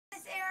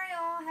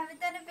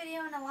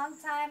video in a long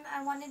time.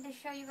 I wanted to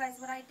show you guys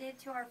what I did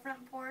to our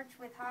front porch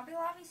with Hobby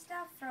Lobby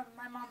stuff from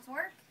my mom's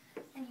work.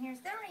 And here's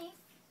the wreath.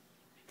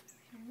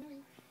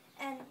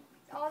 And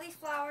all these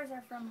flowers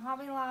are from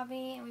Hobby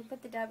Lobby, and we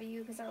put the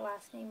W because our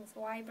last name is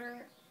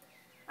Weibert.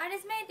 I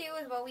just made do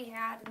with what we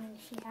had, and then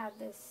she had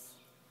this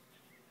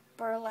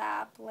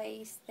burlap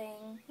lace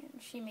thing,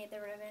 and she made the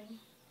ribbon.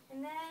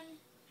 And then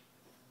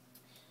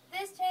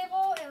this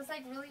table, it was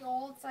like really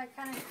old, so I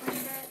kind of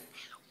cleaned it.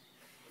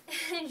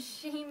 And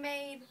she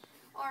made,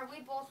 or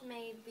we both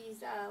made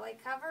these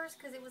like covers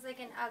because it was like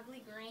an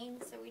ugly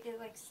green, so we did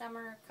like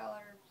summer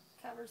color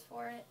covers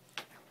for it.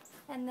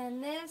 And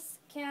then this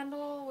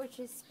candle, which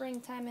is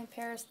Springtime in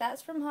Paris,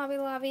 that's from Hobby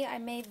Lobby. I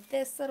made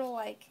this little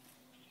like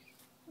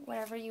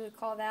whatever you would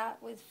call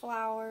that with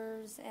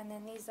flowers, and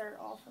then these are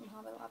all from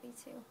Hobby Lobby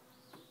too.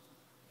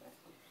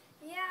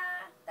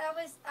 Yeah, that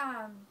was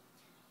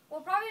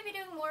we'll probably be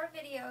doing more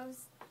videos.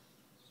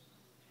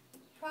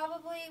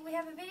 Probably, we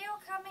have a video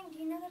coming. Do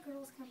you know the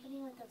girls'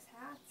 company with those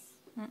hats?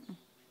 Mm-mm.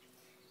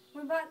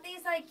 We bought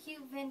these like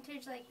cute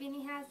vintage like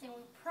beanie hats, and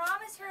we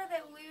promised her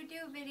that we would do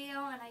a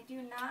video, and I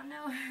do not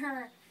know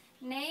her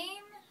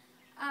name,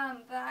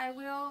 but I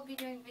will be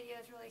doing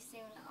videos really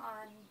soon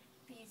on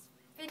these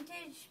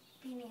vintage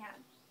beanie hat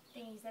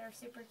thingies that are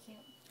super cute.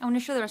 I want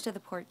to show the rest of the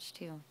porch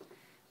too.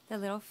 The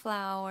little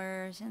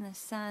flowers and the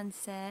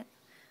sunset.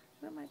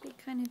 Well, it might be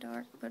kind of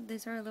dark, but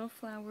these are little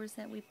flowers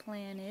that we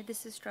planted.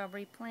 This is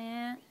strawberry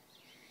plant.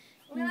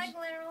 We like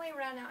literally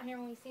run out here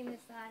when we see the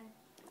sun.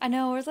 I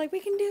know, it's like we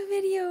can do a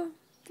video.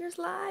 There's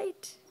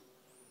light.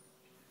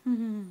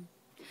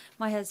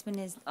 My husband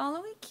is, oh,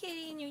 look at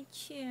Kitty in your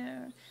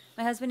chair.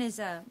 My husband is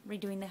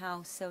redoing the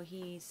house, so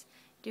he's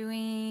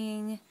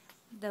doing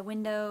the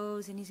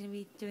windows, and he's going to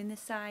be doing the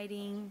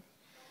siding.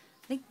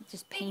 I think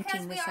just painting the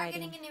siding. Because we are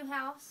getting a new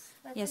house.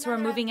 That's yes, we're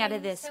moving out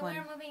of this so one.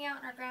 So we're moving out,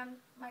 and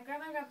my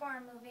grandma and grandpa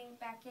are moving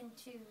back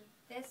into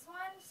this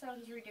one, so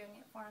he's redoing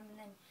it for him. And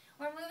then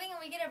we're moving, and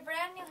we get a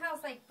brand new house,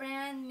 like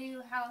brand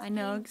new house. I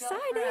know, being built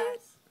excited. for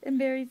us. In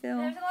Berryville.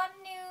 There's a lot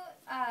of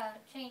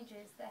new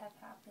changes that have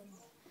happened.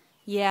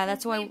 Yeah,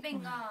 that's why we've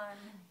been gone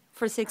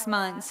for 6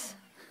 months.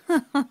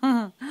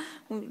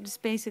 It's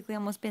basically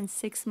almost been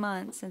 6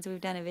 months since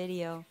we've done a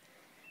video.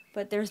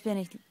 But there's been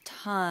a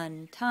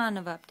ton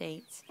of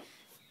updates.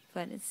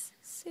 But it's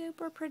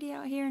super pretty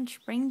out here in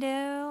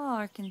Springdale,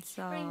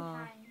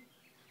 Arkansas.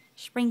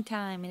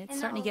 Springtime, and it's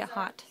starting to get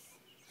hot.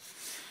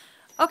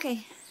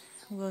 Okay,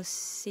 we'll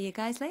see you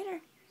guys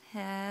later.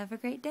 Have a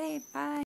great day. Bye.